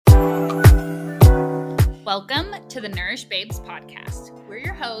Welcome to the Nourish Babes podcast. We're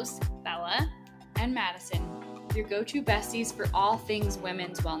your hosts, Bella and Madison, your go-to besties for all things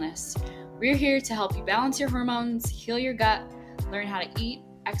women's wellness. We're here to help you balance your hormones, heal your gut, learn how to eat,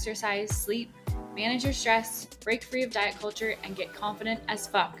 exercise, sleep, manage your stress, break free of diet culture, and get confident as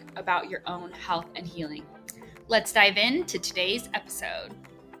fuck about your own health and healing. Let's dive into today's episode.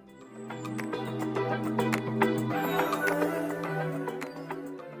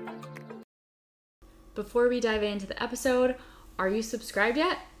 Before we dive into the episode, are you subscribed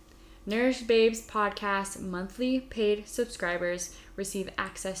yet? Nourish Babes podcast monthly paid subscribers receive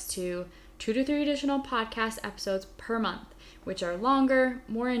access to 2 to 3 additional podcast episodes per month, which are longer,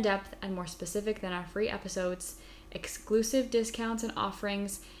 more in-depth, and more specific than our free episodes, exclusive discounts and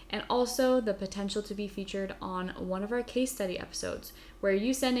offerings, and also the potential to be featured on one of our case study episodes, where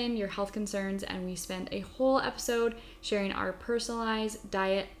you send in your health concerns and we spend a whole episode sharing our personalized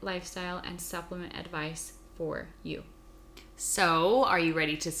diet, lifestyle, and supplement advice for you. So, are you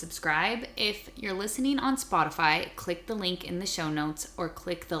ready to subscribe? If you're listening on Spotify, click the link in the show notes or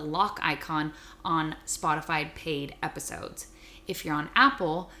click the lock icon on Spotify paid episodes. If you're on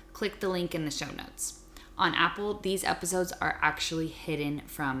Apple, click the link in the show notes. On Apple, these episodes are actually hidden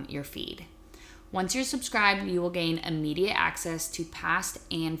from your feed. Once you're subscribed, you will gain immediate access to past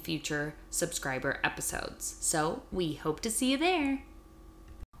and future subscriber episodes. So, we hope to see you there.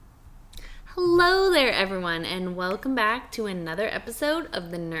 Hello there, everyone, and welcome back to another episode of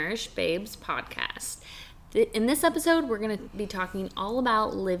the Nourish Babes podcast. In this episode, we're going to be talking all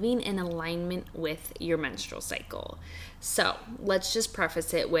about living in alignment with your menstrual cycle. So let's just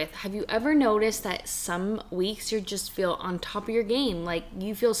preface it with, have you ever noticed that some weeks you just feel on top of your game? Like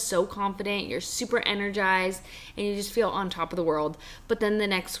you feel so confident, you're super energized, and you just feel on top of the world. But then the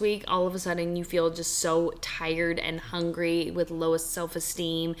next week, all of a sudden you feel just so tired and hungry with lowest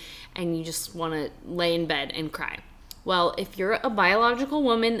self-esteem, and you just want to lay in bed and cry. Well, if you're a biological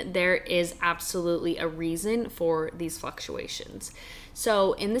woman, there is absolutely a reason for these fluctuations.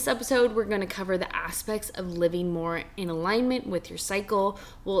 So in this episode, we're going to cover the aspects of living more in alignment with your cycle.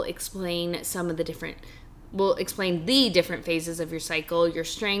 We'll explain the different phases of your cycle, your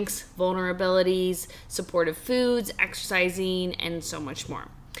strengths, vulnerabilities, supportive foods, exercising, and so much more.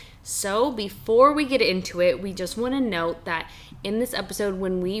 So before we get into it, we just want to note that in this episode,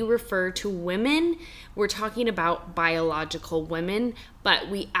 when we refer to women, we're talking about biological women, but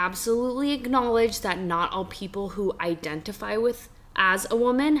we absolutely acknowledge that not all people who identify as a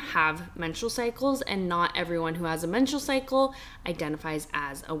woman have menstrual cycles, and not everyone who has a menstrual cycle identifies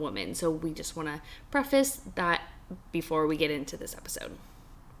as a woman. So we just want to preface that before we get into this episode.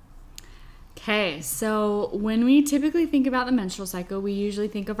 Okay, so when we typically think about the menstrual cycle, we usually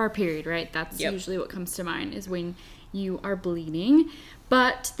think of our period, right? That's usually what comes to mind, is when you are bleeding.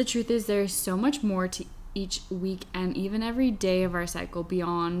 But the truth is there's so much more to each week and even every day of our cycle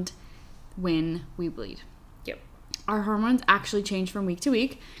beyond when we bleed. Yep. Our hormones actually change from week to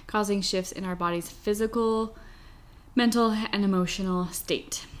week, causing shifts in our body's physical, mental, and emotional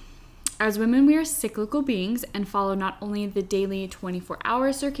state. As women, we are cyclical beings and follow not only the daily 24-hour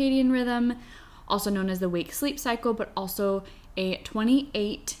circadian rhythm, also known as the wake-sleep cycle, but also a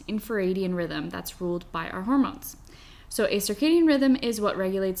 28 infradian rhythm that's ruled by our hormones. So a circadian rhythm is what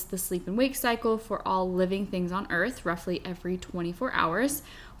regulates the sleep and wake cycle for all living things on Earth, roughly every 24 hours.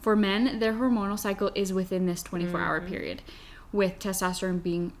 For men, their hormonal cycle is within this 24-hour period, with testosterone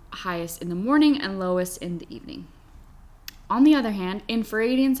being highest in the morning and lowest in the evening. On the other hand,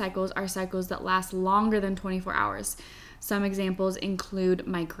 infradian cycles are cycles that last longer than 24 hours. Some examples include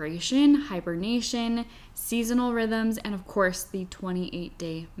migration, hibernation, seasonal rhythms, and of course, the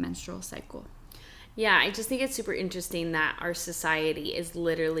 28-day menstrual cycle. Yeah, I just think it's super interesting that our society is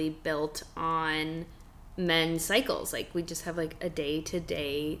literally built on men's cycles. Like, we just have like a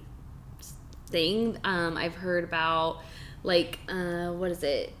day-to-day thing. I've heard about what is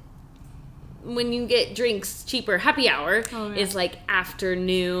it? When you get drinks cheaper, happy hour is like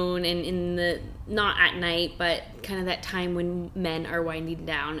afternoon and in the, not at night, but kind of that time when men are winding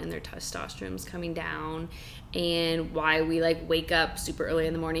down and their testosterone's coming down, and why we like wake up super early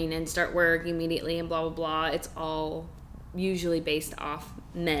in the morning and start work immediately and blah, blah, blah. It's all usually based off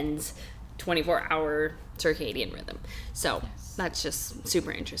men's 24-hour circadian rhythm. So that's just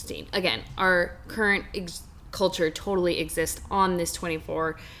super interesting. Again, our current culture totally exists on this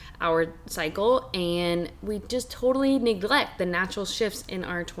 24 our cycle, and we just totally neglect the natural shifts in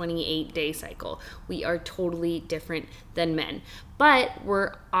our 28-day cycle. We are totally different than men, but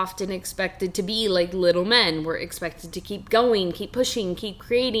we're often expected to be like little men. We're expected to keep going, keep pushing, keep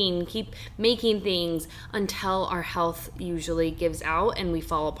creating, keep making things until our health usually gives out and we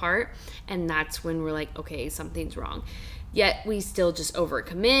fall apart, and that's when we're like, okay, something's wrong. Yet we still just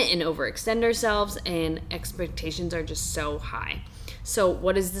overcommit and overextend ourselves, and expectations are just so high. So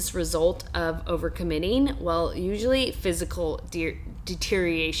what is this result of overcommitting? Well, usually physical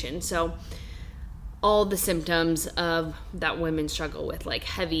deterioration. So all the symptoms of that women struggle with, like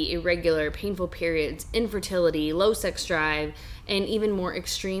heavy, irregular, painful periods, infertility, low sex drive, and even more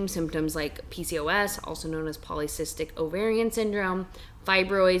extreme symptoms like PCOS, also known as polycystic ovarian syndrome,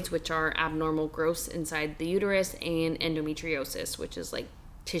 fibroids, which are abnormal growths inside the uterus, and endometriosis, which is like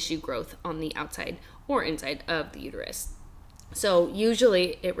tissue growth on the outside or inside of the uterus. So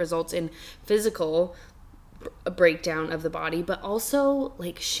usually it results in physical breakdown of the body, but also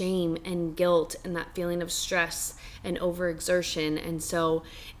like shame and guilt and that feeling of stress and overexertion. And so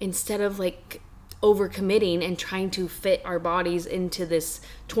instead of like overcommitting and trying to fit our bodies into this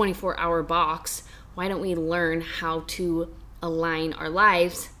 24-hour box, why don't we learn how to align our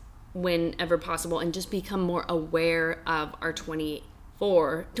lives whenever possible and just become more aware of our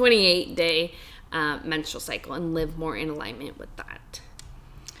 28-day menstrual cycle and live more in alignment with that.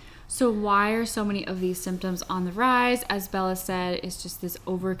 So why are so many of these symptoms on the rise? As Bella said, it's just this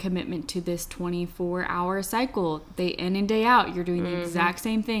overcommitment to this 24-hour cycle. Day in and day out, you're doing the exact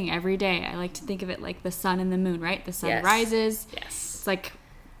same thing every day. I like to think of it like the sun and the moon, right? The sun rises. Yes. It's like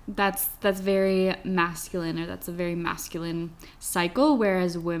that's very masculine, or that's a very masculine cycle,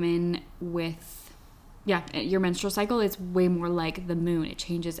 whereas women with your menstrual cycle is way more like the moon. It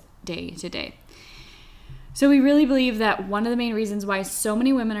changes day to day. So we really believe that one of the main reasons why so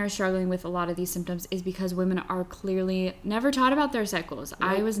many women are struggling with a lot of these symptoms is because women are clearly never taught about their cycles.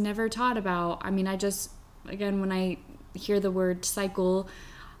 Nope. I was never taught about, when I hear the word cycle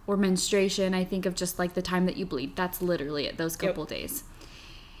or menstruation, I think of just like the time that you bleed. That's literally it, those couple days.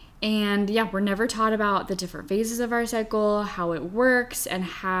 And we're never taught about the different phases of our cycle, how it works, and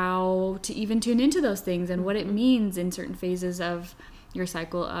how to even tune into those things and what it means in certain phases of your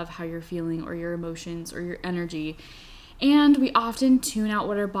cycle, of how you're feeling or your emotions or your energy. And we often tune out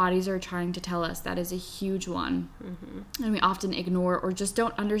what our bodies are trying to tell us. That is a huge one. Mm-hmm. And we often ignore or just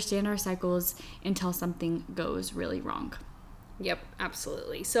don't understand our cycles until something goes really wrong. Yep,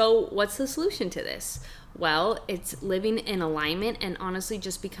 absolutely. So what's the solution to this? Well, it's living in alignment and honestly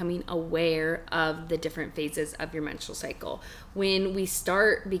just becoming aware of the different phases of your menstrual cycle. When we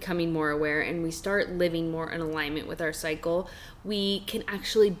start becoming more aware and we start living more in alignment with our cycle, we can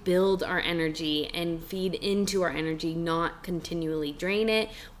actually build our energy and feed into our energy, not continually drain it.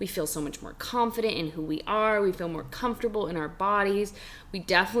 We feel so much more confident in who we are. We feel more comfortable in our bodies. We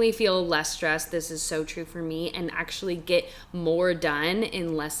definitely feel less stressed. This is so true for me, and actually get more done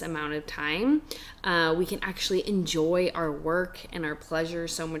in less amount of time. We can actually enjoy our work and our pleasure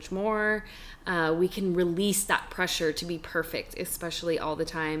so much more. We can release that pressure to be perfect, especially all the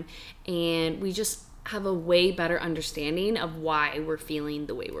time. And we just have a way better understanding of why we're feeling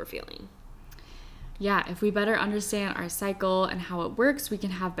the way we're feeling. Yeah, if we better understand our cycle and how it works, we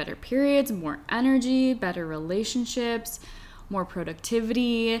can have better periods, more energy, better relationships, more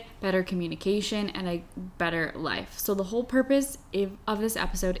productivity, better communication, and a better life. So the whole purpose of this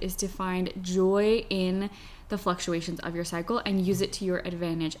episode is to find joy in the fluctuations of your cycle and use it to your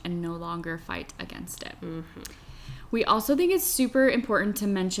advantage and no longer fight against it. Mm-hmm. We also think it's super important to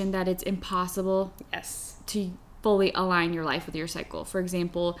mention that it's impossible to fully align your life with your cycle. For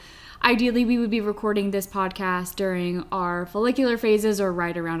example, ideally we would be recording this podcast during our follicular phases or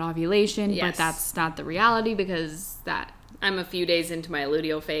right around ovulation, but that's not the reality because I'm a few days into my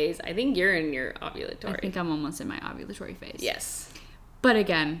luteal phase. I think you're in your ovulatory. I think I'm almost in my ovulatory phase. Yes. But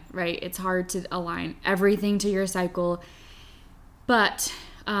again, right, it's hard to align everything to your cycle. But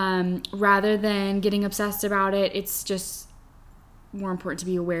rather than getting obsessed about it, it's just more important to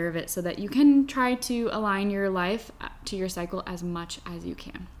be aware of it so that you can try to align your life to your cycle as much as you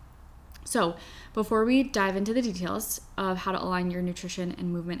can. So before we dive into the details of how to align your nutrition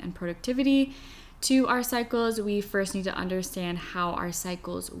and movement and productivity to our cycles, we first need to understand how our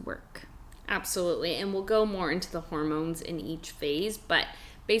cycles work. Absolutely. And we'll go more into the hormones in each phase, but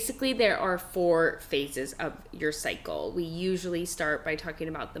basically there are 4 phases of your cycle. We usually start by talking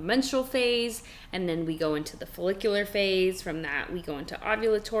about the menstrual phase, and then we go into the follicular phase. From that, we go into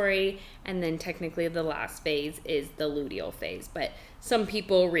ovulatory, and then technically the last phase is the luteal phase. But some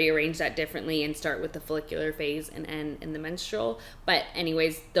people rearrange that differently and start with the follicular phase and end in the menstrual. But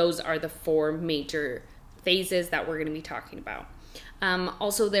anyways, those are the 4 major phases that we're going to be talking about.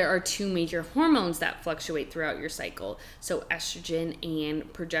 Also, there are 2 major hormones that fluctuate throughout your cycle. So estrogen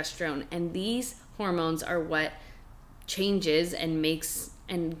and progesterone. And these hormones are what changes and makes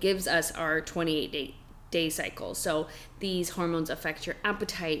and gives us our 28-day cycle. So these hormones affect your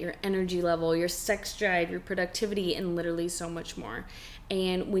appetite, your energy level, your sex drive, your productivity, and literally so much more.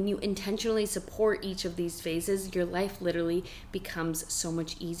 And when you intentionally support each of these phases, your life literally becomes so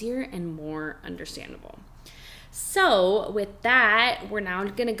much easier and more understandable. So with that, we're now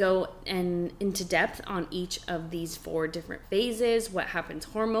going to go into depth on each of these 4 different phases, what happens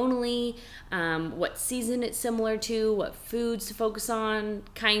hormonally, what season it's similar to, what foods to focus on,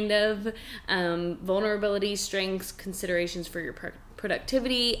 kind of, vulnerability, strengths, considerations for your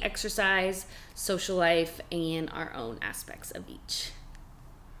productivity, exercise, social life, and our own aspects of each.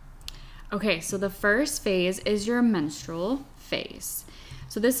 Okay, so the first phase is your menstrual phase.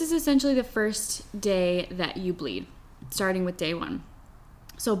 So this is essentially the first day that you bleed, starting with day 1.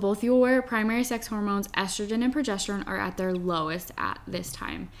 So both your primary sex hormones, estrogen and progesterone, are at their lowest at this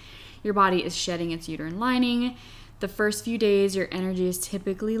time. Your body is shedding its uterine lining. The first few days, your energy is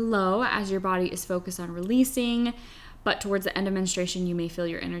typically low as your body is focused on releasing, but towards the end of menstruation, you may feel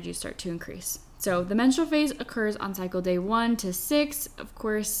your energy start to increase. So the menstrual phase occurs on cycle day 1 to 6. Of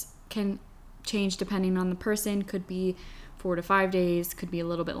course, can change depending on the person. Could be 4 to 5 days, could be a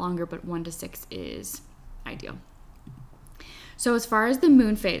little bit longer, but 1 to 6 is ideal. So as far as the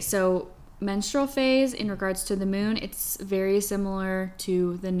moon phase, so menstrual phase in regards to the moon, it's very similar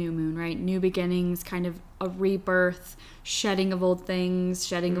to the new moon, right? New beginnings, kind of a rebirth, shedding of old things,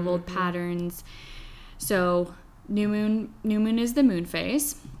 shedding of old patterns. So new moon is the moon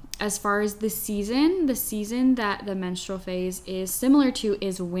phase. As far as the season that the menstrual phase is similar to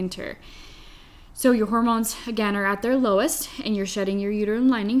is winter. So your hormones, again, are at their lowest, and you're shedding your uterine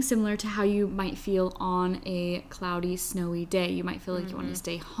lining, similar to how you might feel on a cloudy, snowy day. You might feel like you want to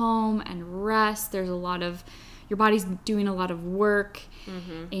stay home and rest. There's your body's doing a lot of work,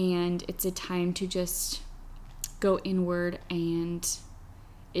 and it's a time to just go inward, and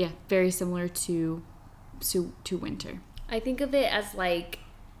yeah, very similar to winter. I think of it as like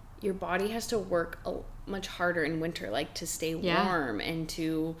your body has to work much harder in winter, like to stay warm and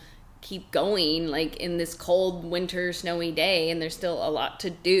to keep going, like in this cold winter snowy day, and there's still a lot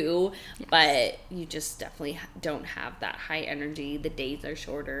to do. Yes. But you just definitely don't have that high energy. The days are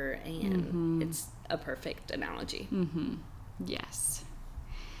shorter, and it's a perfect analogy. Yes.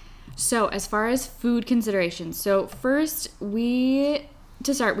 So as far as food considerations, so first we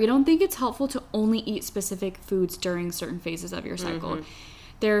don't think it's helpful to only eat specific foods during certain phases of your cycle.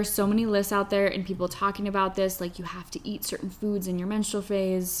 There are so many lists out there and people talking about this, like you have to eat certain foods in your menstrual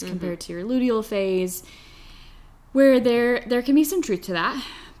phase compared to your luteal phase, where there can be some truth to that.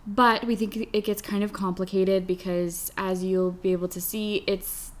 But we think it gets kind of complicated because, as you'll be able to see,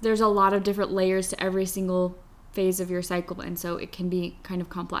 there's a lot of different layers to every single phase of your cycle, and so it can be kind of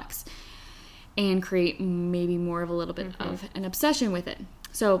complex and create maybe more of a little bit of an obsession with it.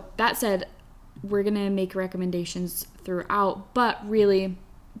 So that said, we're going to make recommendations throughout, but really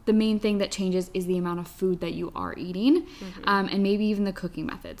the main thing that changes is the amount of food that you are eating, and maybe even the cooking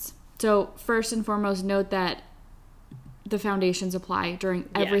methods. So first and foremost, note that the foundations apply during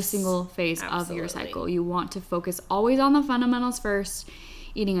every single phase of your cycle. You want to focus always on the fundamentals first,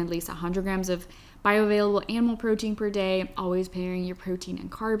 eating at least 100 grams of bioavailable animal protein per day, always pairing your protein and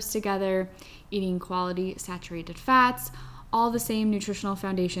carbs together, eating quality saturated fats. All the same nutritional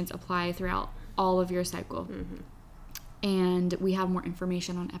foundations apply throughout all of your cycle. And we have more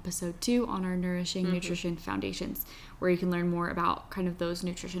information on episode 2 on our Nourishing Nutrition Foundations, where you can learn more about kind of those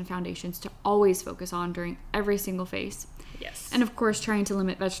nutrition foundations to always focus on during every single phase. Yes. And of course, trying to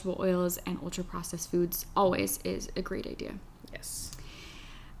limit vegetable oils and ultra-processed foods always is a great idea. Yes.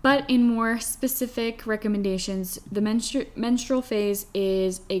 But in more specific recommendations, the menstrual phase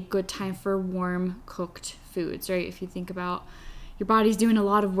is a good time for warm cooked foods, right? If you think about your body's doing a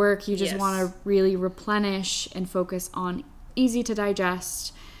lot of work, you just want to really replenish and focus on easy to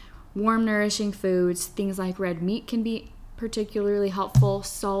digest, warm, nourishing foods. Things like red meat can be particularly helpful.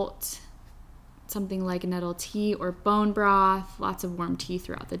 Salt, something like nettle tea or bone broth, lots of warm tea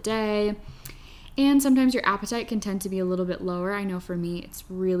throughout the day. And sometimes your appetite can tend to be a little bit lower. I know for me, it's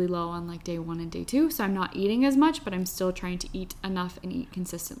really low on like day 1 and day 2. So I'm not eating as much, but I'm still trying to eat enough and eat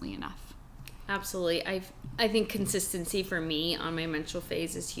consistently enough. Absolutely. I think consistency for me on my menstrual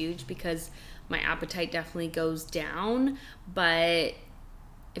phase is huge because my appetite definitely goes down. But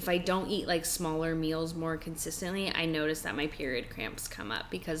if I don't eat like smaller meals more consistently, I notice that my period cramps come up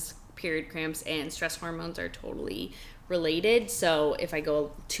because period cramps and stress hormones are totally related. So if I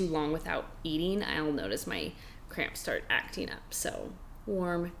go too long without eating, I'll notice my cramps start acting up. So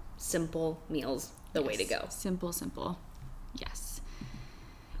warm, simple meals, the way to go. Simple. Yes.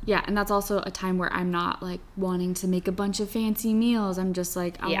 Yeah, and that's also a time where I'm not like wanting to make a bunch of fancy meals. I'm just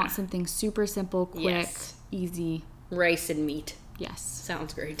like, I want something super simple, quick, easy. Rice and meat. Yes.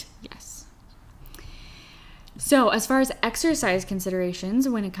 Sounds great. Yes. So as far as exercise considerations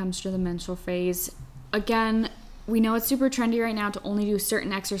when it comes to the menstrual phase, again, we know it's super trendy right now to only do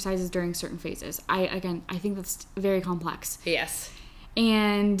certain exercises during certain phases. I think that's very complex. Yes.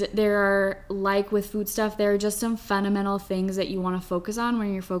 And there are, like with food stuff, there are just some fundamental things that you want to focus on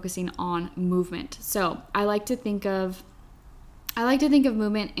when you're focusing on movement. So I like to think of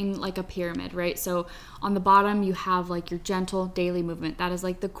movement in like a pyramid, right? So on the bottom, you have like your gentle daily movement. That is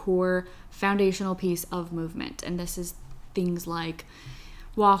like the core foundational piece of movement. And this is things like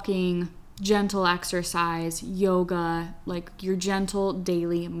walking, gentle exercise, yoga, like your gentle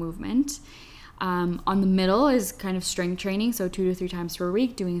daily movement. On the middle is kind of strength training, so 2 to 3 times per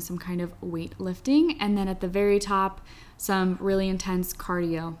week, doing some kind of weightlifting. And then at the very top, some really intense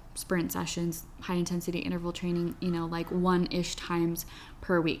cardio, sprint sessions, high intensity interval training, like 1-ish times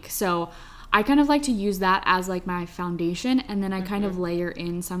per week. So I kind of like to use that as like my foundation, and then I kind of layer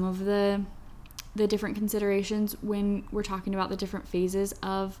in some of the different considerations when we're talking about the different phases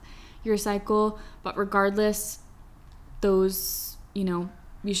of your cycle. But regardless, those,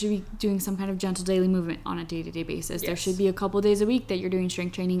 you should be doing some kind of gentle daily movement on a day-to-day basis. Yes. There should be a couple days a week that you're doing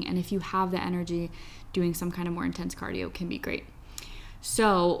strength training, and if you have the energy, doing some kind of more intense cardio can be great.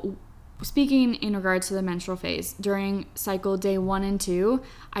 So speaking in regards to the menstrual phase, during cycle day 1 and 2,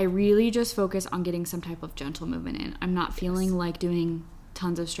 I really just focus on getting some type of gentle movement in. I'm not feeling like doing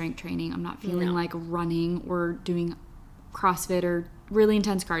tons of strength training. I'm not feeling like running or doing CrossFit or really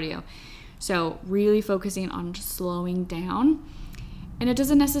intense cardio. So really focusing on just slowing down. And it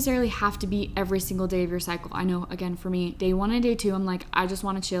doesn't necessarily have to be every single day of your cycle. I know, again, for me, day 1 and day 2, I'm like, I just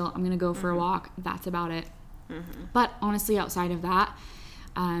want to chill. I'm going to go for a walk. That's about it. But honestly, outside of that,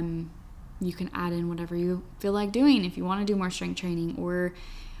 you can add in whatever you feel like doing. If you want to do more strength training, or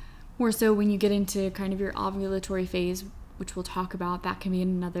more so when you get into kind of your ovulatory phase, which we'll talk about, that can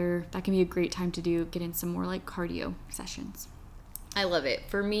be a great time to get in some more like cardio sessions. I love it.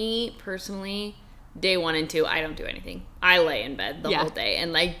 For me personally, day 1 and 2, I don't do anything. I lay in bed the whole day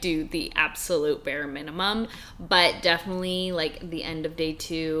and like do the absolute bare minimum. But definitely like the end of day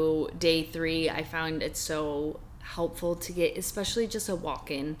 2, day 3, I found it so helpful to get, especially just a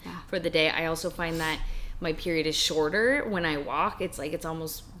walk in for the day. I also find that my period is shorter when I walk. It's like it's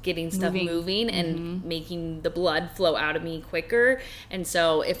almost getting stuff moving and making the blood flow out of me quicker. And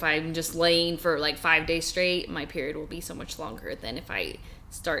so if I'm just laying for like 5 days straight, my period will be so much longer than if I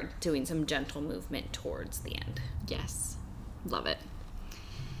start doing some gentle movement towards the end. Yes. Love it.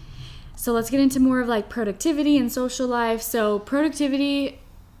 So let's get into more of like productivity and social life. So productivity,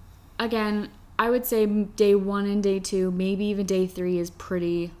 again, I would say day 1 and day 2, maybe even day 3 is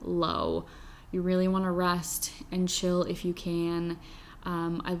pretty low. You really want to rest and chill if you can.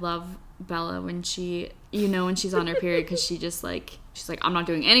 I love Bella when she's on her period, because she's like, I'm not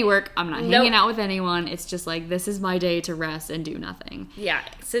doing any work. I'm not hanging out with anyone. It's just like, this is my day to rest and do nothing. Yeah.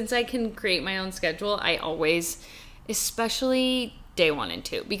 Since I can create my own schedule, I always, especially day 1 and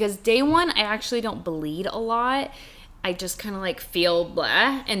 2, because day 1, I actually don't bleed a lot. I just kind of like feel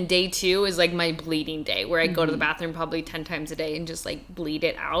blah. And day 2 is like my bleeding day, where I go to the bathroom probably 10 times a day and just like bleed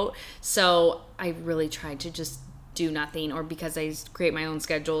it out. So I really try to just do nothing, or because I create my own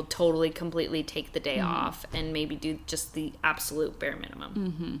schedule, totally completely take the day off and maybe do just the absolute bare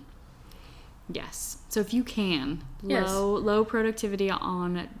minimum. Yes. So if you can, low productivity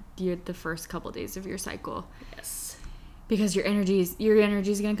on the first couple days of your cycle. Yes. Because your energy is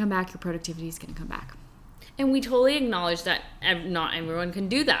going to come back, your productivity is going to come back. And we totally acknowledge that not everyone can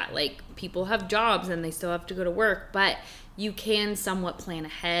do that. Like, people have jobs and they still have to go to work, but you can somewhat plan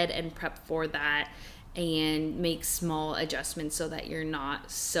ahead and prep for that and make small adjustments so that you're not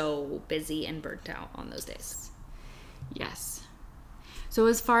so busy and burnt out on those days. Yes. So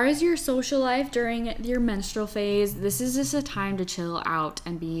as far as your social life during your menstrual phase, this is just a time to chill out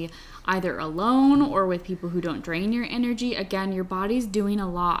and be either alone or with people who don't drain your energy. Again, your body's doing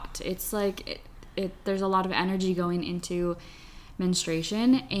a lot. It's like there's a lot of energy going into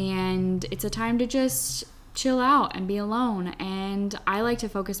menstruation, and it's a time to just chill out and be alone. And I like to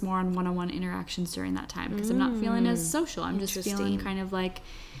focus more on one-on-one interactions during that time because I'm not feeling as social. I'm just feeling kind of like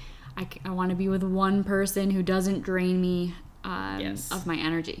I want to be with one person who doesn't drain me of my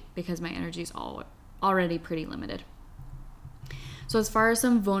energy, because my energy is already pretty limited. So as far as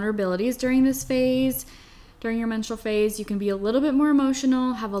some vulnerabilities during this phase, during your menstrual phase, you can be a little bit more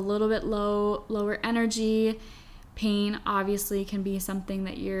emotional, have a little bit lower energy. Pain obviously can be something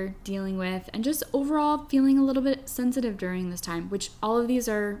that you're dealing with, and just overall feeling a little bit sensitive during this time, which all of these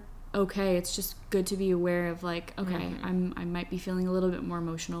are okay. It's just good to be aware of, like, okay, I might be feeling a little bit more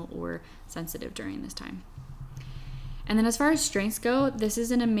emotional or sensitive during this time. And then as far as strengths go, this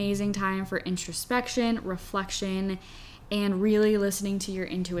is an amazing time for introspection, reflection, and really listening to your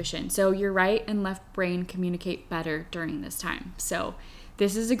intuition. So your right and left brain communicate better during this time. So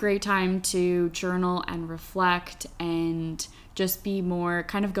this is a great time to journal and reflect and just be more,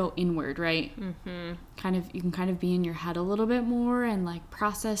 kind of go inward, right? You can kind of be in your head a little bit more and like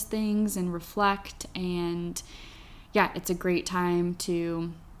process things and reflect. And yeah, it's a great time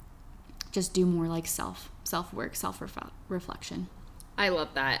to just do more like self-work, self-reflection. I love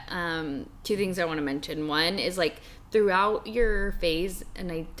that. Two things I want to mention. One is, like, throughout your phase, and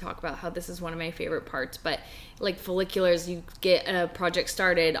I talk about how this is one of my favorite parts, but like folliculars, you get a project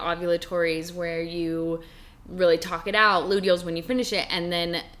started, ovulatories where you really talk it out, luteals when you finish it, and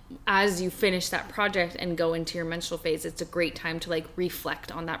then as you finish that project and go into your menstrual phase, it's a great time to like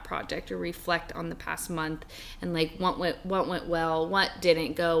reflect on that project or reflect on the past month and like what went well, what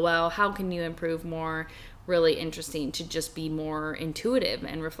didn't go well, how can you improve more. Really interesting to just be more intuitive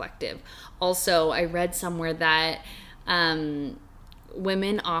and reflective. Also, I read somewhere that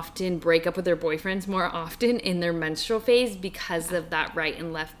women often break up with their boyfriends more often in their menstrual phase because of that right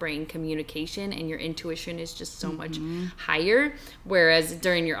and left brain communication, and your intuition is just so much higher. Whereas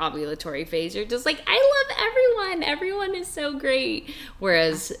during your ovulatory phase, you're just like, I love everyone is so great.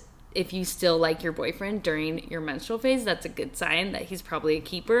 Whereas if you still like your boyfriend during your menstrual phase, that's a good sign that he's probably a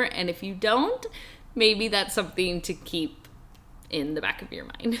keeper. And if you don't, maybe that's something to keep in the back of your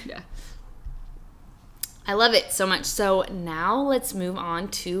mind. Yeah. I love it so much. So now let's move on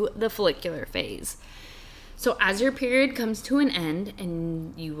to the follicular phase. So as your period comes to an end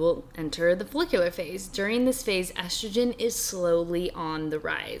and you will enter the follicular phase, during this phase, estrogen is slowly on the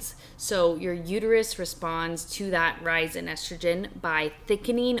rise. So your uterus responds to that rise in estrogen by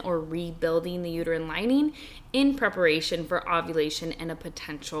thickening or rebuilding the uterine lining in preparation for ovulation and a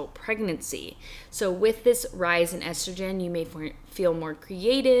potential pregnancy. So with this rise in estrogen, you may feel more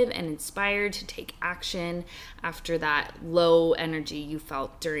creative and inspired to take action after that low energy you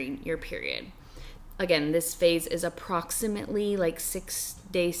felt during your period. Again, this phase is approximately like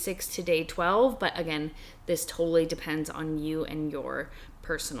day 6 to day 12, but again, this totally depends on you and your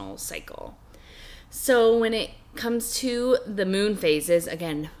personal cycle. So when it comes to the moon phases,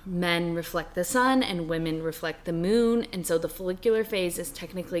 again, men reflect the sun and women reflect the moon. And so the follicular phase is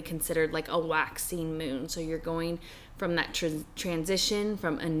technically considered like a waxing moon. So you're going from that transition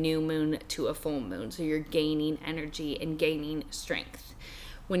from a new moon to a full moon. So you're gaining energy and gaining strength.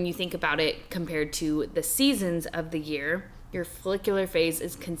 When you think about it compared to the seasons of the year, your follicular phase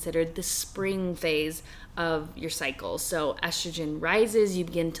is considered the spring phase of your cycle. So estrogen rises, you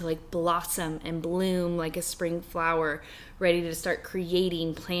begin to like blossom and bloom like a spring flower, ready to start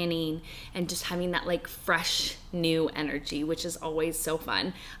creating, planning, and just having that like fresh new energy, which is always so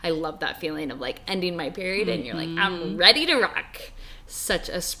fun. I love that feeling of like ending my period and you're like, I'm ready to rock. Such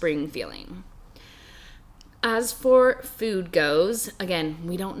a spring feeling. As for food goes, again,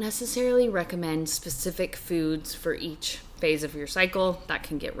 we don't necessarily recommend specific foods for each phase of your cycle. That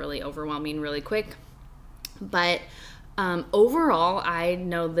can get really overwhelming really quick. But overall, I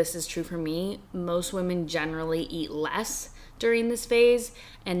know this is true for me. Most women generally eat less during this phase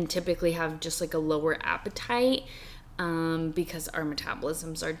and typically have just like a lower appetite because our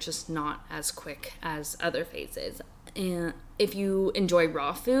metabolisms are just not as quick as other phases. And if you enjoy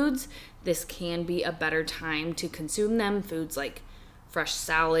raw foods, this can be a better time to consume them. Foods like fresh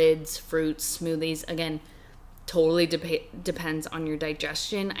salads, fruits, smoothies, again, totally depends on your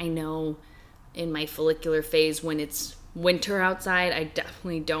digestion. I know in my follicular phase, when it's winter outside, I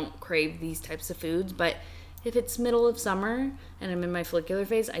definitely don't crave these types of foods. But if it's middle of summer and I'm in my follicular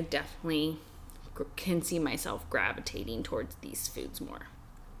phase, I definitely can see myself gravitating towards these foods more.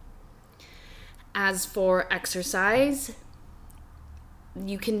 As for exercise,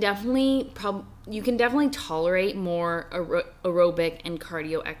 you can definitely tolerate more aerobic and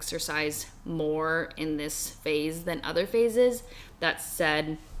cardio exercise more in this phase than other phases. That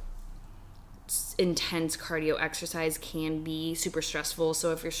said, intense cardio exercise can be super stressful.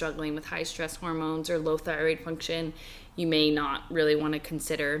 So if you're struggling with high stress hormones or low thyroid function, you may not really want to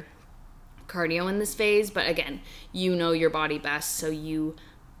consider cardio in this phase. But again, you know your body best, so you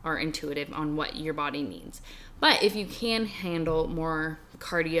are intuitive on what your body needs. But if you can handle more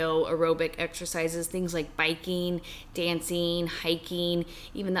cardio aerobic exercises, things like biking, dancing, hiking,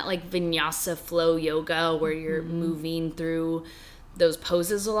 even that like vinyasa flow yoga where you're moving through those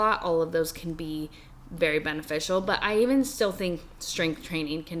poses a lot, all of those can be very beneficial. But I even still think strength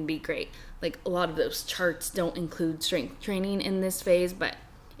training can be great. Like a lot of those charts don't include strength training in this phase, but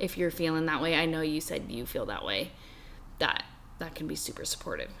if you're feeling that way, I know you said you feel that way, that can be super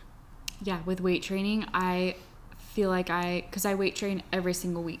supportive. Yeah, with weight training, I feel like because I weight train every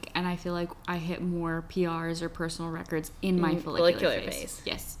single week, and I feel like I hit more PRs or personal records in my follicular phase.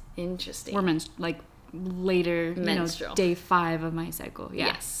 Yes. Interesting. Or later, menstrual. Day 5 of my cycle. Yeah.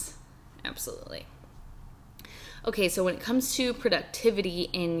 Yes, absolutely. Okay, so when it comes to productivity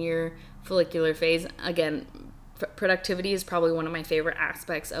in your follicular phase, again, productivity is probably one of my favorite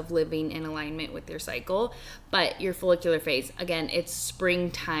aspects of living in alignment with your cycle. But your follicular phase, again, it's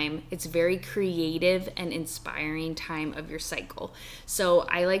springtime. It's very creative and inspiring time of your cycle. So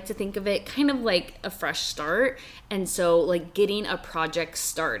I like to think of it kind of like a fresh start. And so like getting a project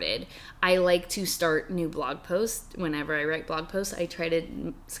started. I like to start new blog posts. Whenever I write blog posts, I try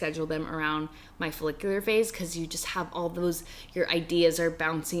to schedule them around my follicular phase, because you just have all those, your ideas are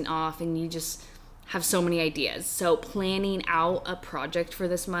bouncing off and you just have so many ideas. So planning out a project for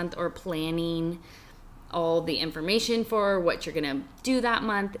this month, or planning all the information for what you're gonna do that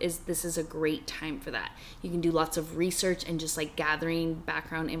month, this is a great time for that. You can do lots of research and just like gathering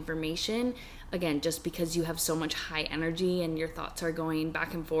background information, again, just because you have so much high energy and your thoughts are going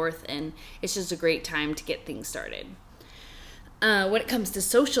back and forth, and it's just a great time to get things started. When it comes to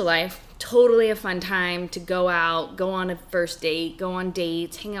social life, totally a fun time to go out, go on a first date, go on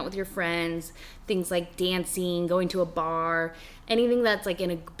dates, hang out with your friends, things like dancing, going to a bar, anything that's like in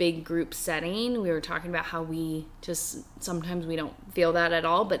a big group setting. We were talking about how we just, sometimes we don't feel that at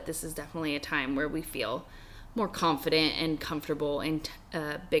all, but this is definitely a time where we feel more confident and comfortable in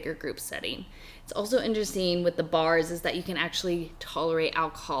a bigger group setting. It's also interesting with the bars is that you can actually tolerate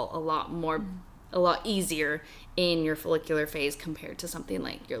alcohol a lot easier in your follicular phase compared to something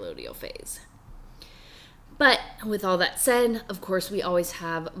like your luteal phase. But with all that said, of course, we always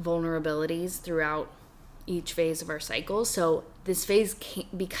have vulnerabilities throughout each phase of our cycle. So this phase,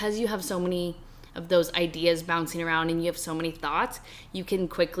 because you have so many of those ideas bouncing around and you have so many thoughts, you can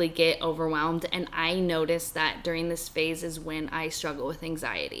quickly get overwhelmed. And I noticed that during this phase is when I struggle with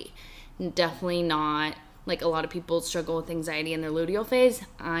anxiety. Definitely not like a lot of people struggle with anxiety in their luteal phase.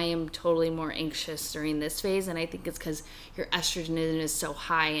 I am totally more anxious during this phase, and I think it's because your estrogen is so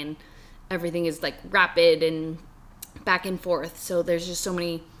high and everything is like rapid and back and forth. So there's just so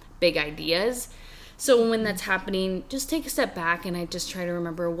many big ideas. So when that's happening, just take a step back and I just try to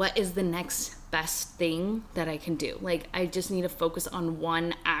remember what is the next best thing that I can do. Like I just need to focus on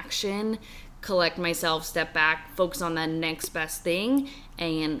one action, collect myself, step back, focus on that next best thing,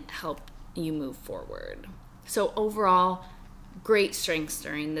 and help you move forward. So overall, great strengths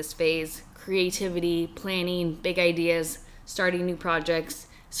during this phase: creativity, planning, big ideas, starting new projects,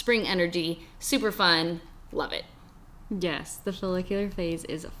 spring energy, super fun, love it. Yes, the follicular phase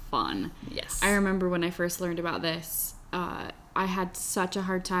is fun. Yes. I remember when I first learned about this, I had such a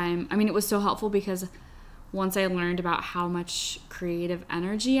hard time. I mean, it was so helpful because once I learned about how much creative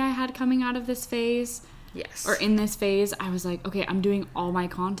energy I had coming out of this phase, yes, or in this phase, I was like, okay, I'm doing all my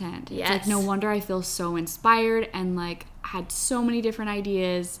content. Yes. It's like, no wonder I feel so inspired and like had so many different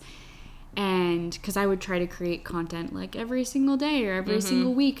ideas. And because I would try to create content like every single day or every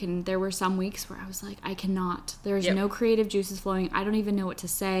single week. And there were some weeks where I was like, I cannot. There's no creative juices flowing. I don't even know what to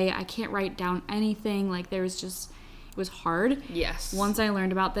say. I can't write down anything. Like there was just, it was hard. Yes. Once I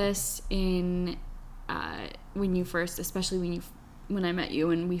learned about this when you first, especially when I met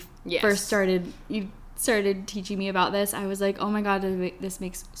you and we first started, you started teaching me about this, I was like, oh my god, this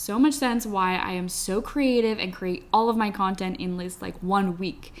makes so much sense why I am so creative and create all of my content in this like 1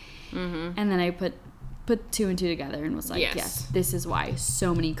 week. And then I put 2 and 2 together and was like, yes, this is why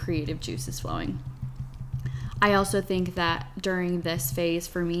so many creative juice is flowing. I also think that during this phase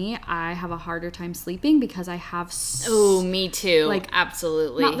for me, I have a harder time sleeping because I have me too. Like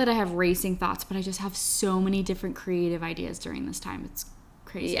absolutely. Not that I have racing thoughts, but I just have so many different creative ideas during this time. It's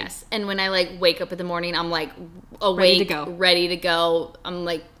crazy. Yes. And when I like wake up in the morning, I'm like awake, ready to go. I'm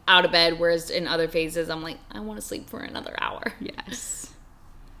like out of bed, whereas in other phases I'm like, I want to sleep for another hour. Yes.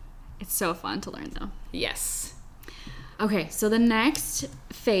 It's so fun to learn though. Yes. Okay, so the next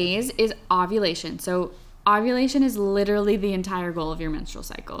phase is ovulation. So ovulation is literally the entire goal of your menstrual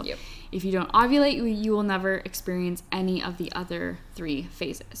cycle. Yep. If you don't ovulate, you will never experience any of the other 3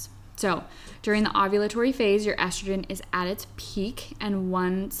 phases. So during the ovulatory phase, your estrogen is at its peak, and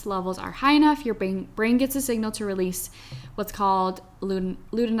once levels are high enough, your brain gets a signal to release what's called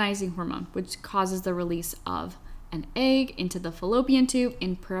luteinizing hormone, which causes the release of an egg into the fallopian tube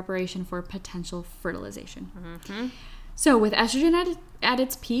in preparation for potential fertilization. Mm-hmm. So with estrogen at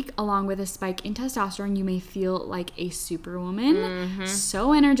its peak, along with a spike in testosterone, you may feel like a superwoman,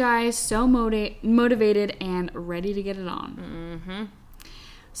 so energized, so motivated, and ready to get it on. Mm-hmm.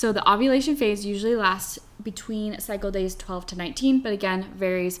 So the ovulation phase usually lasts between cycle days 12 to 19, but again,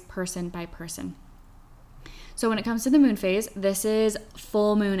 varies person by person. So when it comes to the moon phase, this is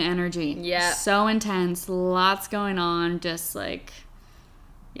full moon energy. Yeah. So intense, lots going on, just like,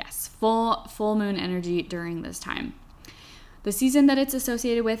 yes, full moon energy during this time. The season that it's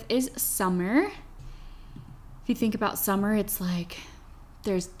associated with is summer. If you think about summer, it's like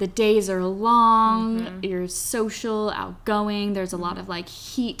the days are long, you're social, outgoing, there's a lot of like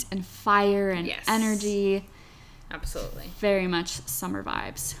heat and fire and energy. Absolutely. Very much summer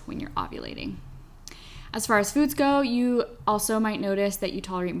vibes when you're ovulating. As far as foods go, you also might notice that you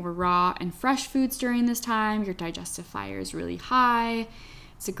tolerate more raw and fresh foods during this time. Your digestive fire is really high.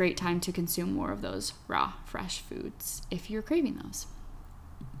 It's a great time to consume more of those raw, fresh foods if you're craving those.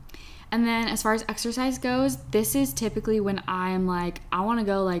 And then as far as exercise goes, this is typically when I'm like, I want to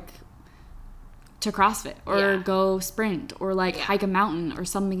go like to CrossFit or go sprint or like hike a mountain or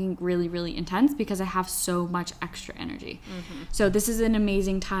something really, really intense because I have so much extra energy. Mm-hmm. So this is an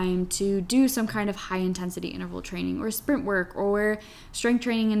amazing time to do some kind of high intensity interval training or sprint work or strength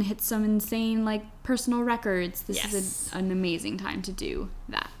training and hit some insane like personal records. This is an amazing time to do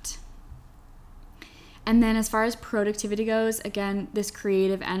that. And then as far as productivity goes, again, this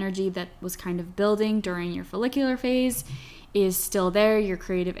creative energy that was kind of building during your follicular phase is still there. Your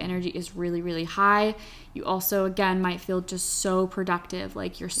creative energy is really, really high. You also, again, might feel just so productive.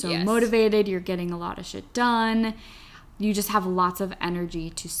 Like you're so motivated. You're getting a lot of shit done. You just have lots of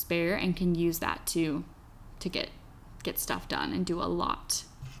energy to spare and can use that to get stuff done and do a lot.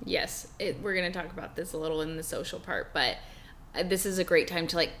 Yes. We're going to talk about this a little in the social part, but this is a great time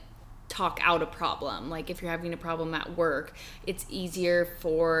to like talk out a problem. Like if you're having a problem at work, it's easier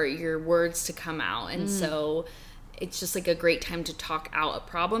for your words to come out. And so it's just like a great time to talk out a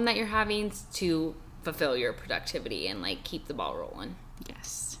problem that you're having to fulfill your productivity and like keep the ball rolling.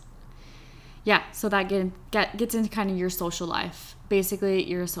 Yes. Yeah, so that gets into kind of your social life. Basically,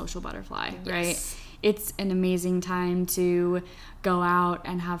 you're a social butterfly, right? It's an amazing time to go out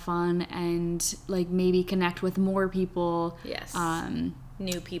and have fun and like maybe connect with more people. Yes.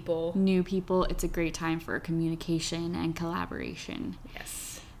 New people. It's a great time for communication and collaboration.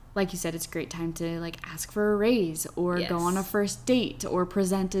 Yes. Like you said, it's a great time to like ask for a raise or go on a first date or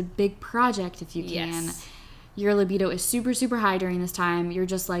present a big project if you can. Yes. Your libido is super, super high during this time. You're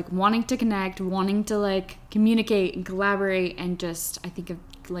just like wanting to connect, wanting to like communicate and collaborate, and just I think of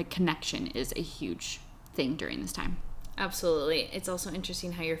like connection is a huge thing during this time. Absolutely. It's also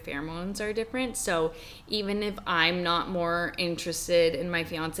interesting how your pheromones are different. So even if I'm not more interested in my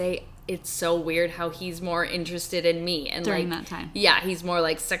fiance, it's so weird how he's more interested in me. And during like, that time. Yeah, he's more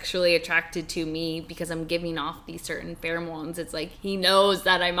like sexually attracted to me because I'm giving off these certain pheromones. It's like he knows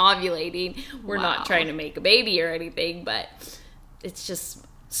that I'm ovulating. We're not trying to make a baby or anything, but it's just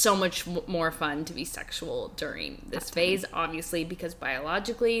so much more fun to be sexual during this phase, obviously, because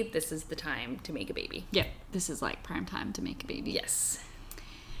biologically, this is the time to make a baby. Yep, this is like prime time to make a baby. Yes.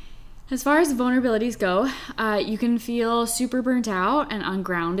 As far as vulnerabilities go, you can feel super burnt out and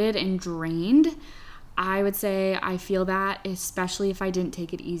ungrounded and drained. I would say I feel that, especially if I didn't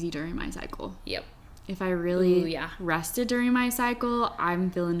take it easy during my cycle. Yep. If I really rested during my cycle,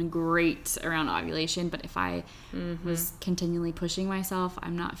 I'm feeling great around ovulation. But if I was continually pushing myself,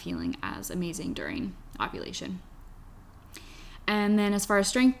 I'm not feeling as amazing during ovulation. And then as far as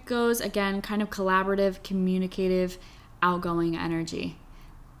strength goes, again, kind of collaborative, communicative, outgoing energy.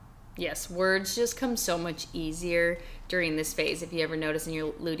 Yes, words just come so much easier during this phase. If you ever notice in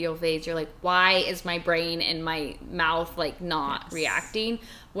your luteal phase, you're like, why is my brain and my mouth like not reacting?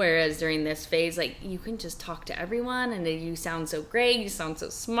 Whereas during this phase, like you can just talk to everyone and you sound so great, you sound so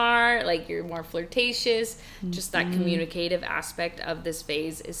smart, like you're more flirtatious. Just that communicative aspect of this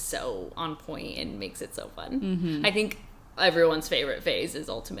phase is so on point and makes it so fun. I think everyone's favorite phase is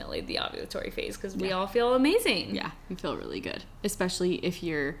ultimately the ovulatory phase because we all feel amazing. Yeah, we feel really good, especially if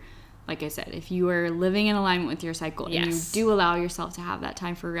you're, like I said, if you are living in alignment with your cycle and you do allow yourself to have that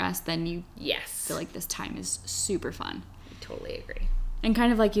time for rest, then you feel like this time is super fun. Totally agree. And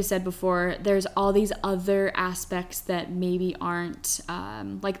kind of like you said before, there's all these other aspects that maybe aren't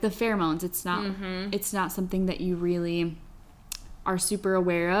like the pheromones. It's not something that you really are super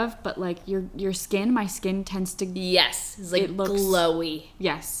aware of, but like your skin, my skin tends to Yes, it's like it looks glowy.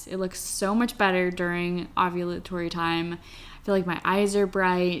 Yes, it looks so much better during ovulatory time. I feel like my eyes are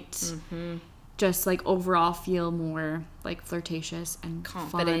bright. Just like overall feel more like flirtatious and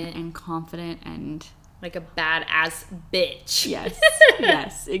Confident. fun and confident and Like a badass bitch. yes,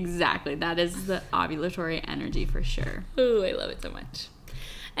 yes, exactly. That is the ovulatory energy for sure. Ooh, I love it so much.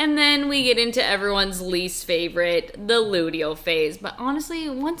 And then we get into everyone's least favorite, the luteal phase. But honestly,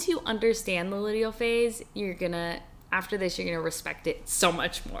 once you understand the luteal phase, after this, you're gonna respect it so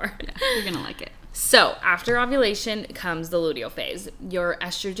much more. Yeah, you're gonna like it. So, after ovulation comes the luteal phase. Your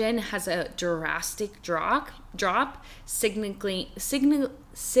estrogen has a drastic drop, signaling,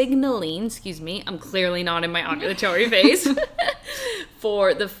 I'm clearly not in my ovulatory phase,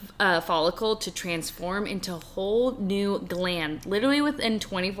 for the follicle to transform into a whole new gland, literally within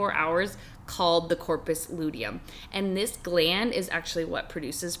 24 hours, called the corpus luteum. And this gland is actually what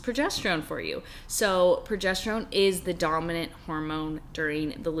produces progesterone for you. So, progesterone is the dominant hormone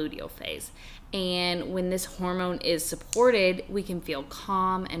during the luteal phase. And when this hormone is supported, we can feel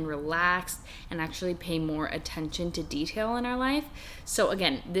calm and relaxed and actually pay more attention to detail in our life. So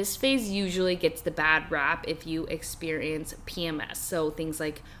again, this phase usually gets the bad rap if you experience PMS. So things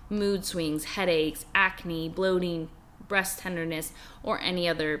like mood swings, headaches, acne, bloating, breast tenderness, or any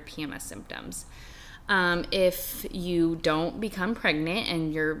other PMS symptoms. If you don't become pregnant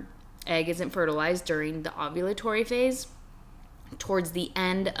and your egg isn't fertilized during the ovulatory phase, towards the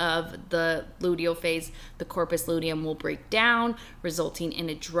end of the luteal phase, the corpus luteum will break down, resulting in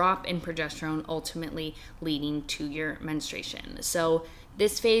a drop in progesterone, ultimately leading to your menstruation. So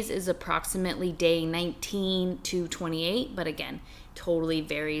this phase is approximately day 19 to 28, but again, totally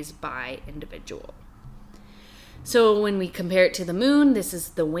varies by individual. So when we compare it to the moon, this is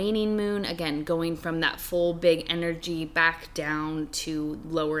the waning moon, again, going from that full big energy back down to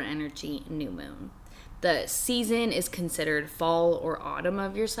lower energy new moon. The season is considered fall or autumn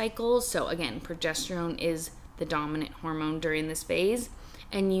of your cycle. So again, progesterone is the dominant hormone during this phase.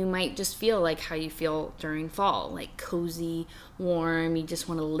 And you might just feel like how you feel during fall, like cozy, warm, you just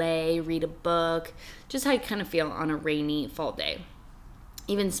want to lay, read a book, just how you kind of feel on a rainy fall day.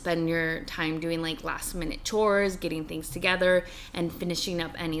 Even spend your time doing like last minute chores, getting things together, and finishing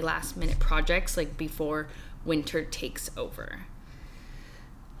up any last minute projects like before winter takes over.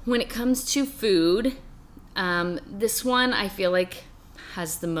 When it comes to food, this one I feel like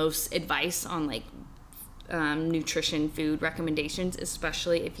has the most advice on like nutrition food recommendations,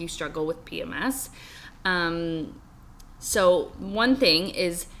 especially if you struggle with PMS. So one thing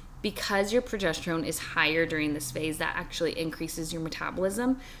is, because your progesterone is higher during this phase, that actually increases your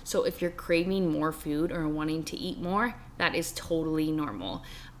metabolism. So if you're craving more food or wanting to eat more, that is totally normal.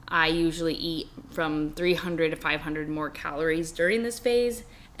 I usually eat from 300 to 500 more calories during this phase.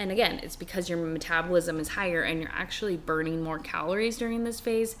 And again, it's because your metabolism is higher and you're actually burning more calories during this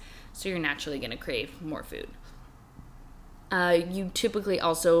phase, so you're naturally going to crave more food. You typically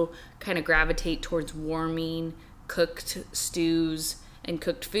also kind of gravitate towards warming, cooked stews, and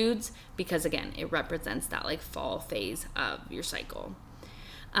cooked foods because, again, it represents that like fall phase of your cycle.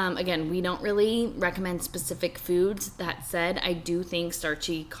 Again, we don't really recommend specific foods. That said, I do think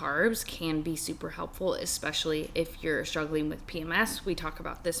starchy carbs can be super helpful, especially if you're struggling with PMS. We talk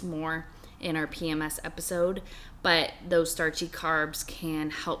about this more in our PMS episode, but those starchy carbs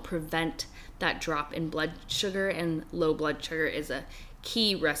can help prevent that drop in blood sugar, and low blood sugar is a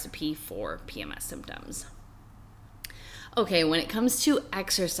key recipe for PMS symptoms. Okay, when it comes to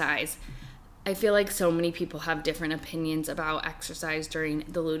exercise, I feel like so many people have different opinions about exercise during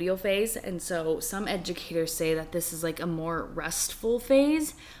the luteal phase. And so some educators say that this is like a more restful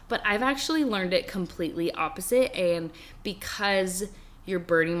phase, but I've actually learned it completely opposite. And because you're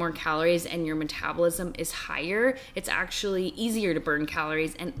burning more calories and your metabolism is higher, it's actually easier to burn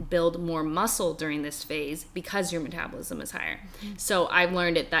calories and build more muscle during this phase because your metabolism is higher. Mm-hmm. So I've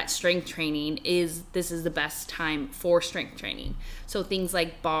learned that strength training is the best time for strength training. So things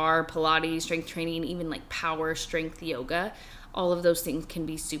like bar, Pilates, strength training, even like power strength yoga, all of those things can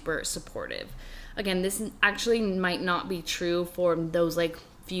be super supportive. Again, this actually might not be true for those like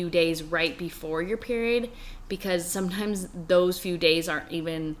few days right before your period, because sometimes those few days are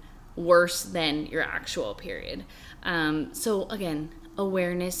even worse than your actual period. So again,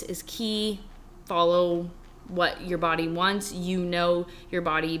 awareness is key. Follow what your body wants. You know your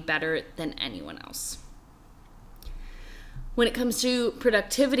body better than anyone else. When it comes to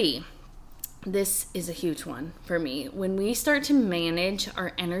productivity, this is a huge one for me. When we start to manage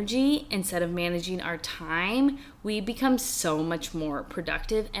our energy instead of managing our time, we become so much more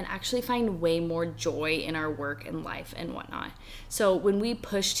productive and actually find way more joy in our work and life and whatnot. So when we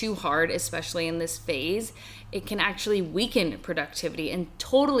push too hard, especially in this phase, it can actually weaken productivity and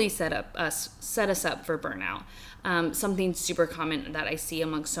totally set us up for burnout. Something super common that I see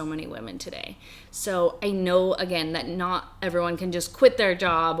among so many women today. So I know, again, that not everyone can just quit their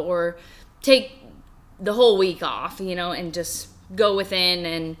job or take the whole week off, and just go within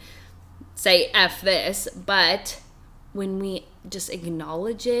and say F this. But when we just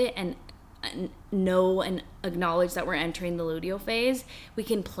acknowledge it and know and acknowledge that we're entering the luteal phase, we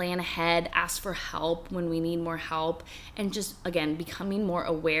can plan ahead, ask for help when we need more help, and just, again, becoming more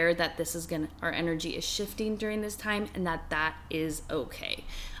aware that our energy is shifting during this time, and that is okay.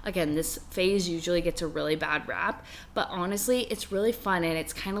 Again, this phase usually gets a really bad rap, but honestly, it's really fun, and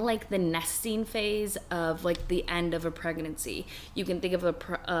it's kind of like the nesting phase of like the end of a pregnancy. You can think of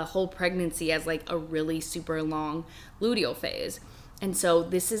a whole pregnancy as like a really super long luteal phase. And so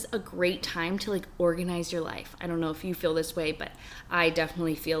this is a great time to like organize your life. I don't know if you feel this way, but I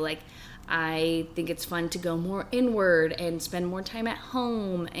definitely feel like I think it's fun to go more inward and spend more time at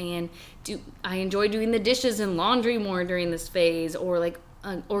home, and I enjoy doing the dishes and laundry more during this phase, or like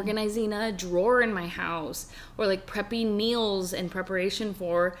organizing a drawer in my house, or like prepping meals in preparation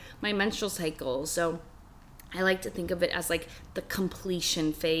for my menstrual cycle. So I like to think of it as like the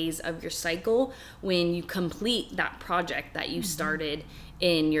completion phase of your cycle, when you complete that project that you started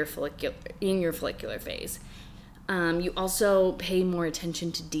in your follicular phase. You also pay more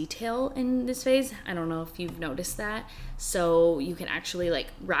attention to detail in this phase. I don't know if you've noticed that. So you can actually like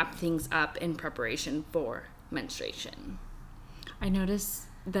wrap things up in preparation for menstruation. I notice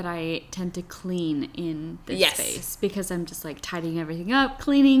that I tend to clean in this phase because I'm just like tidying everything up,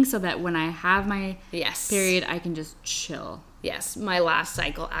 cleaning, so that when I have my period, I can just chill. Yes, my last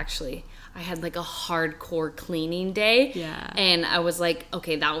cycle, actually, I had like a hardcore cleaning day. Yeah. And I was like,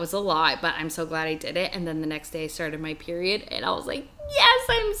 okay, that was a lot, but I'm so glad I did it. And then the next day I started my period, and I was like, yes,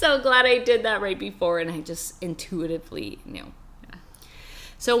 I'm so glad I did that right before. And I just intuitively knew.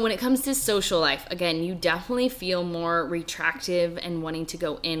 So when it comes to social life, again, you definitely feel more retractive and wanting to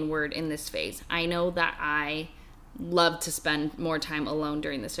go inward in this phase. I know that I love to spend more time alone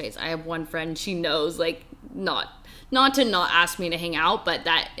during this phase. I have one friend, she knows, like, not to not ask me to hang out, but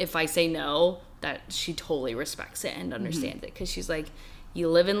that if I say no, that she totally respects it and understands it, because she's like, you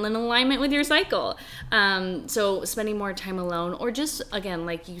live in alignment with your cycle. So spending more time alone, or just, again,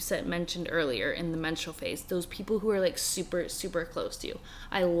 like you mentioned earlier, in the menstrual phase, those people who are like super, super close to you.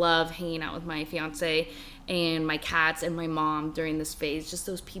 I love hanging out with my fiance and my cats and my mom during this phase. Just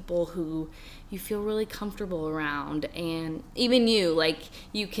those people who you feel really comfortable around. And even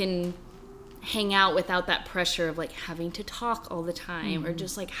you can hang out without that pressure of like having to talk all the time, or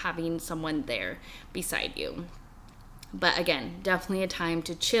just like having someone there beside you. But again, definitely a time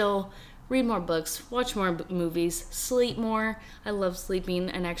to chill, read more books, watch more movies, sleep more. I love sleeping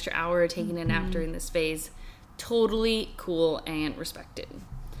an extra hour or taking a nap during this phase. Totally cool and respected.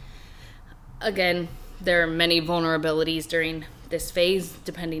 Again, there are many vulnerabilities during this phase,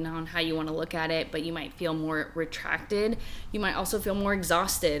 depending on how you want to look at it, but you might feel more retracted. You might also feel more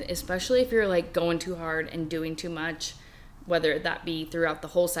exhausted, especially if you're like going too hard and doing too much, whether that be throughout the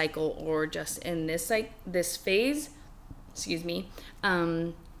whole cycle or just in this phase. You need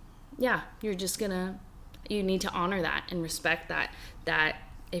to honor that and respect that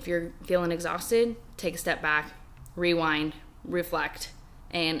if you're feeling exhausted, take a step back, rewind, reflect,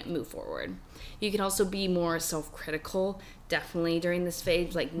 and move forward. You can also be more self-critical, definitely, during this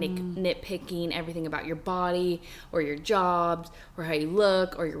phase, like nitpicking everything about your body or your jobs or how you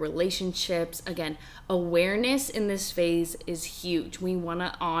look or your relationships. Again, awareness in this phase is huge. We want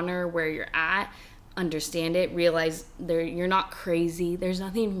to honor where you're at, understand it, realize you're not crazy. There's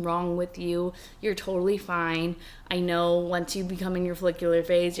nothing wrong with you. You're totally fine. I know once you become in your follicular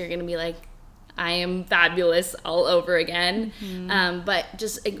phase, you're going to be like, I am fabulous all over again. But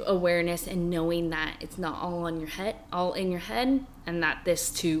just awareness and knowing that it's not all in your head, and that this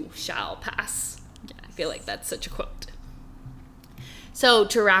too shall pass. Yes. I feel like that's such a quote. So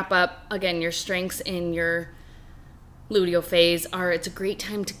to wrap up, again, your strengths in your luteal phase it's a great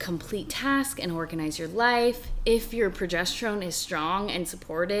time to complete tasks and organize your life. If your progesterone is strong and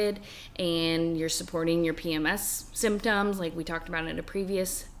supported, and you're supporting your PMS symptoms, like we talked about in a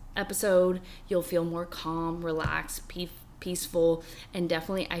previous episode, you'll feel more calm, relaxed, peaceful, and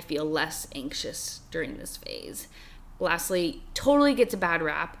definitely I feel less anxious during this phase. Lastly, totally gets a bad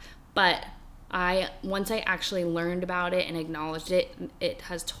rap, but Once I actually learned about it and acknowledged it, it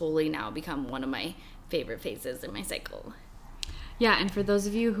has totally now become one of my favorite phases in my cycle. Yeah, and for those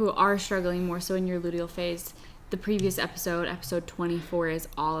of you who are struggling more so in your luteal phase, the previous episode 24, is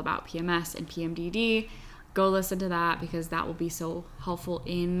all about PMS and PMDD. Go listen to that because that will be so helpful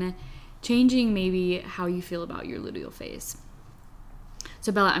in changing maybe how you feel about your luteal phase.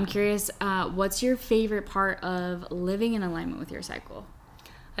 So Bella, I'm curious, what's your favorite part of living in alignment with your cycle?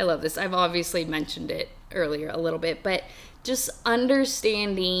 I love this. I've obviously mentioned it earlier a little bit, but just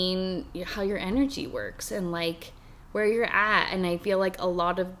understanding how your energy works and like where you're at. And I feel like a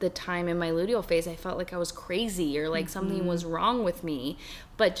lot of the time in my luteal phase, I felt like I was crazy or like something was wrong with me.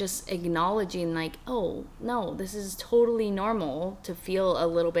 But just acknowledging like, oh, no, this is totally normal to feel a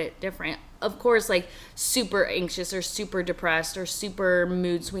little bit different. Of course, like super anxious or super depressed or super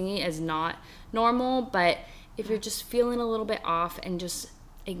mood swingy is not normal. But if you're just feeling a little bit off and just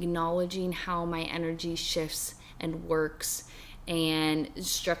acknowledging how my energy shifts and works and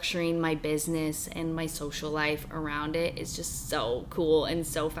structuring my business and my social life around it is just so cool and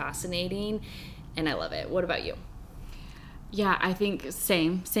so fascinating, and I love it. What about you? Yeah, I think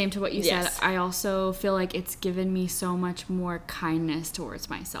same to what you said. I also feel like it's given me so much more kindness towards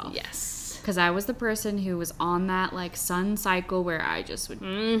myself. Yes. Because I was the person who was on that like sun cycle where I just would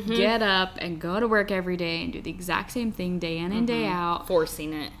get up and go to work every day and do the exact same thing day in and day out.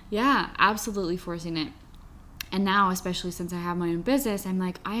 Forcing it. Yeah, absolutely forcing it. And now, especially since I have my own business, I'm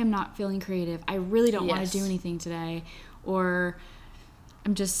like, I am not feeling creative. I really don't want to do anything today. Or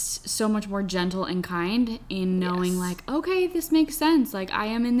I'm just so much more gentle and kind in knowing like, okay, this makes sense. Like I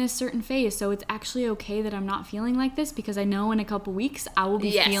am in this certain phase. So it's actually okay that I'm not feeling like this because I know in a couple weeks I will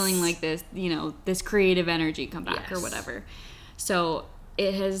be feeling like this, you know, this creative energy come back or whatever. So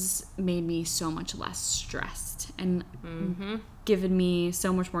it has made me so much less stressed and given me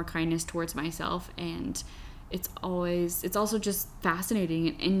so much more kindness towards myself. And it's also just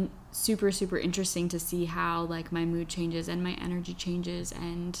fascinating and super, super interesting to see how like my mood changes and my energy changes.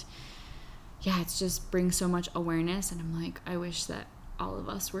 And yeah, it's just brings so much awareness. And I'm like, I wish that all of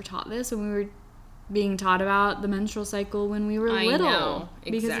us were taught this when we were being taught about the menstrual cycle when we were little. Know.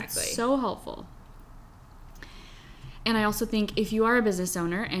 Exactly. Because it's so helpful. And I also think if you are a business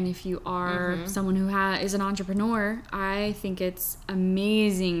owner and if you are someone who is an entrepreneur, I think it's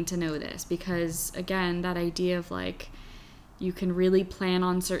amazing to know this because, again, that idea of like you can really plan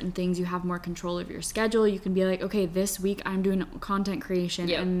on certain things. You have more control of your schedule. You can be like, okay, this week I'm doing content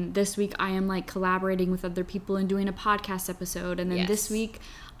creation and this week I am like collaborating with other people and doing a podcast episode. And then this week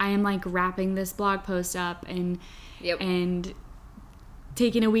I am like wrapping this blog post up and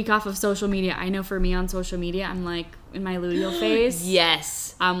taking a week off of social media. I know for me on social media, I'm like in my luteal phase.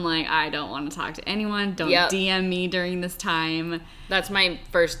 Yes. I'm like, I don't want to talk to anyone. Don't DM me during this time. That's my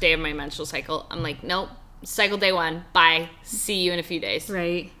first day of my menstrual cycle. I'm like, nope. Cycle day 1. Bye. See you in a few days.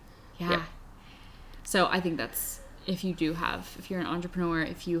 Right. Yeah. Yep. So I think that's if you're an entrepreneur,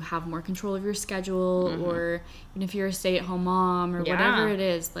 if you have more control of your schedule or even if you're a stay-at-home mom or whatever it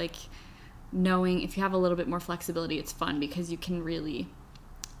is, like knowing if you have a little bit more flexibility, it's fun because you can really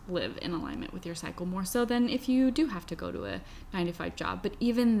live in alignment with your cycle more so than if you do have to go to a 9-to-5 job. But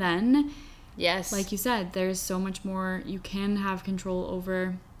even then, like you said, there's so much more you can have control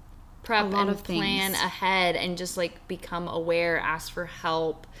over. Prep a lot and of things. Plan ahead and just like become aware, ask for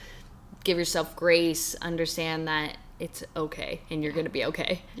help, give yourself grace, understand that it's okay and you're going to be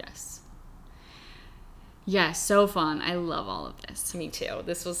okay. Yes, so fun. I love all of this. Me too.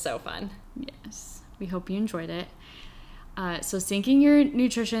 This was so fun. Yes. We hope you enjoyed it. So syncing your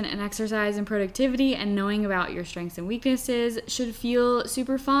nutrition and exercise and productivity and knowing about your strengths and weaknesses should feel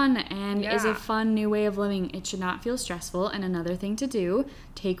super fun and is a fun new way of living. It should not feel stressful. And another thing to do,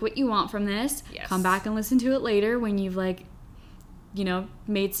 take what you want from this, come back and listen to it later when you've like, you know,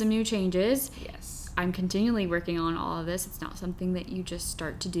 made some new changes. I'm continually working on all of this. It's not something that you just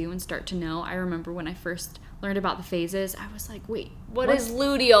start to do and start to know. I remember when I first learned about the phases, I was like, wait, what is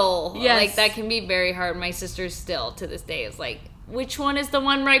luteal? Like that can be very hard. My sister still to this day is like, which one is the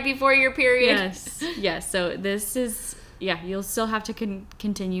one right before your period? Yes. So this is, you'll still have to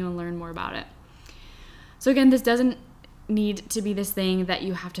continue and learn more about it. So again, this doesn't need to be this thing that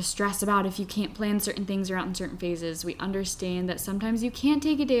you have to stress about if you can't plan certain things or out in certain phases. We understand that sometimes you can't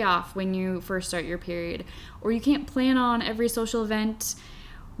take a day off when you first start your period, or you can't plan on every social event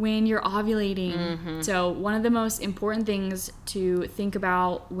when you're ovulating. So one of the most important things to think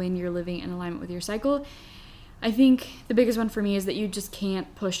about when you're living in alignment with your cycle, I think the biggest one for me is that you just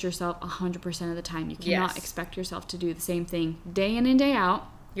can't push yourself 100% of the time. You cannot expect yourself to do the same thing day in and day out.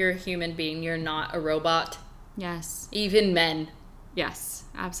 You're a human being. You're not a robot. Yes. Even men. Yes,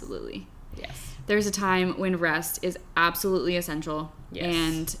 absolutely. Yes. There's a time when rest is absolutely essential. Yes.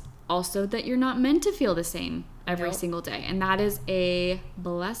 And also that you're not meant to feel the same every Nope. single day. And that is a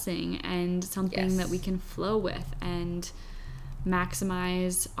blessing and something Yes. that we can flow with and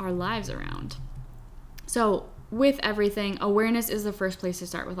maximize our lives around. So with everything, awareness is the first place to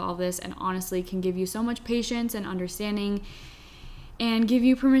start with all this, and honestly can give you so much patience and understanding and give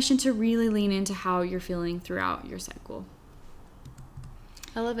you permission to really lean into how you're feeling throughout your cycle.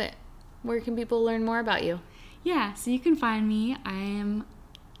 I love it. Where can people learn more about you? Yeah, so you can find me. I am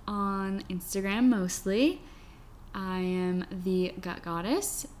on Instagram mostly. I am the Gut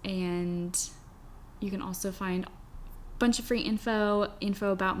Goddess, and you can also find a bunch of free info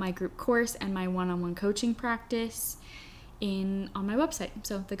about my group course and my one-on-one coaching practice on my website,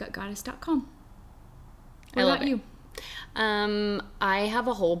 so thegutgoddess.com. What I love about it. you? I have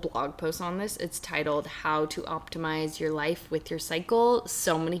a whole blog post on this. It's titled How to Optimize Your Life with Your Cycle.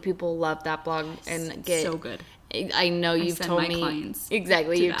 So many people love that blog and get so good. I know you've send told my me clients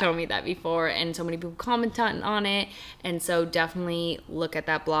exactly. to You've that. told me that before, and so many people comment on it. And so definitely look at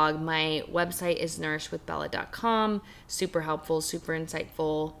that blog. My website is nourishwithbella.com. Super helpful, super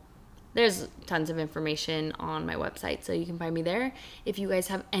insightful. There's tons of information on my website, so you can find me there. If you guys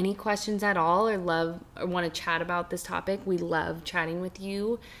have any questions at all or want to chat about this topic, we love chatting with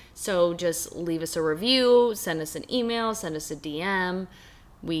you. So just leave us a review, send us an email, send us a DM.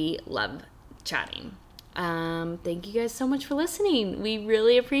 We love chatting. Thank you guys so much for listening. We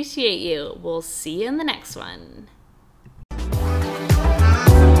really appreciate you. We'll see you in the next one.